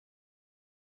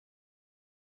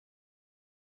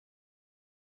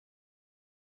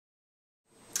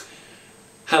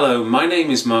Hello, my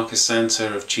name is Marcus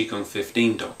Santa of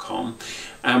Qigong15.com,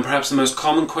 and perhaps the most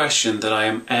common question that I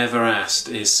am ever asked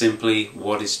is simply,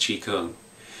 what is Qigong?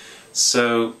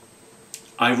 So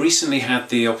I recently had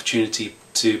the opportunity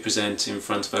to present in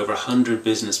front of over 100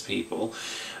 business people,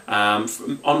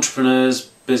 entrepreneurs,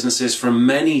 businesses from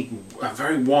a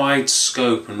very wide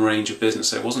scope and range of business.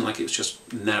 So it wasn't like it was just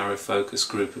a narrow focused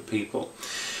group of people.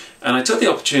 And I took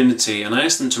the opportunity and I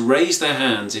asked them to raise their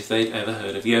hands if they'd ever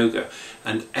heard of yoga,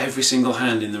 and every single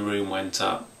hand in the room went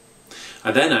up.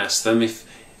 I then asked them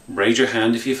raise your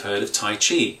hand if you've heard of Tai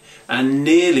Chi, and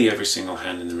nearly every single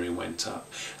hand in the room went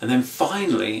up. And then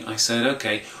finally I said,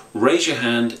 okay, raise your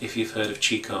hand if you've heard of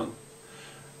Qigong,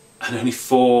 and only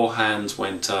 4 hands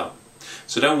went up.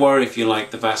 So don't worry if you're like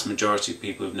the vast majority of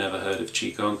people who've never heard of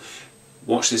Qigong.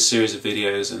 Watch this series of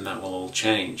videos and that will all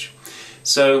change.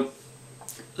 So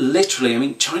literally, I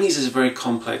mean, Chinese is a very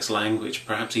complex language,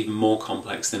 perhaps even more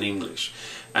complex than English,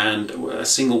 and a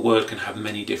single word can have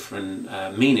many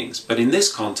different meanings. But in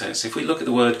this context, if we look at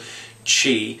the word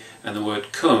Qi and the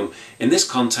word Kung, in this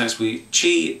context,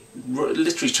 Qi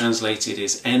literally translated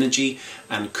is energy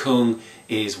and Kung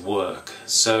is work.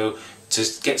 So to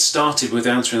get started with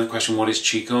answering the question, what is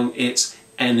Qigong? It's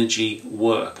energy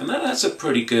work, and that's a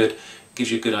pretty good, gives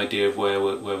you a good idea of where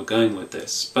we're going with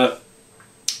this. But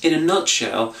in a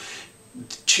nutshell,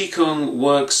 Qigong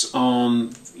works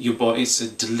on your body. It's a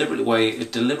deliberate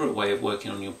way of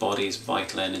working on your body's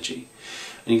vital energy.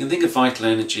 And you can think of vital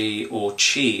energy or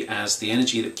Qi as the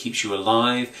energy that keeps you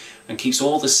alive and keeps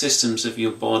all the systems of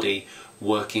your body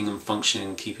working and functioning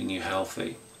and keeping you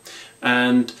healthy.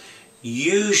 And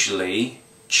usually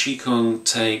Qigong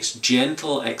takes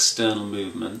gentle external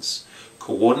movements,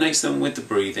 coordinates them with the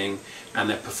breathing, and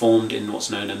they're performed in what's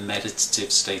known as a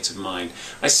meditative state of mind.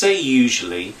 I say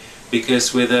usually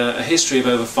because with a history of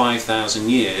over 5,000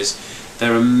 years,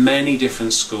 there are many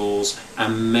different schools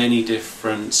and many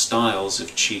different styles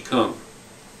of Qigong.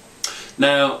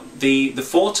 Now, the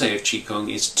forte of Qigong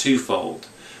is twofold.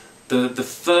 The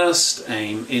first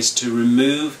aim is to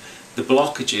remove the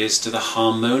blockages to the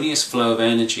harmonious flow of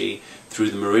energy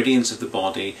through the meridians of the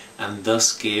body, and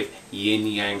thus give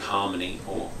yin-yang harmony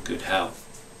or good health.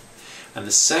 And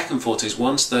the second forte is,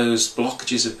 once those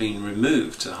blockages have been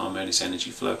removed to the harmonious energy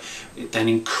flow, it then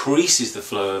increases the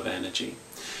flow of energy.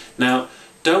 Now,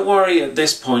 don't worry at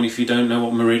this point if you don't know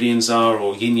what meridians are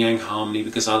or yin-yang harmony,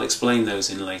 because I'll explain those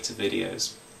in later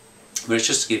videos. But it's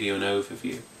just to give you an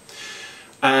overview.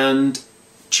 And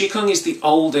Qigong is the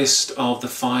oldest of the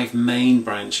 5 main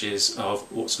branches of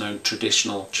what's known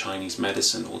traditional Chinese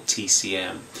medicine, or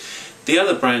TCM. The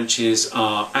other branches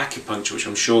are acupuncture, which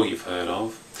I'm sure you've heard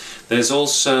of. There's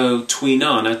also Tui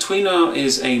Na. Now, Tui Na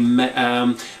is a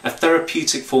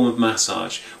therapeutic form of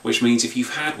massage, which means if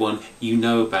you've had one, you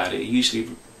know about it. It usually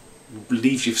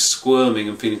leaves you squirming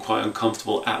and feeling quite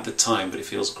uncomfortable at the time, but it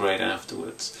feels great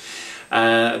afterwards.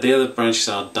 The other branches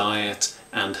are diet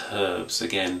and herbs.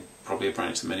 Again, probably a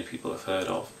branch that many people have heard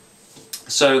of.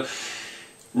 So,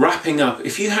 wrapping up,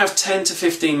 if you have 10 to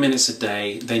 15 minutes a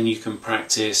day, then you can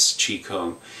practice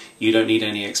Qigong. You don't need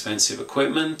any expensive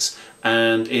equipment,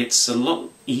 and it's a lot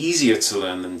easier to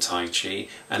learn than Tai Chi,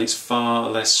 and it's far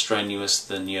less strenuous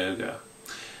than yoga.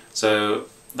 So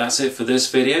that's it for this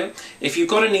video. If you've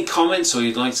got any comments or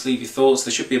you'd like to leave your thoughts,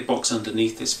 there should be a box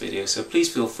underneath this video, so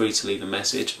please feel free to leave a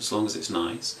message, as long as it's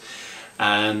nice.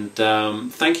 And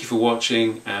thank you for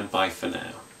watching, and bye for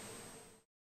now.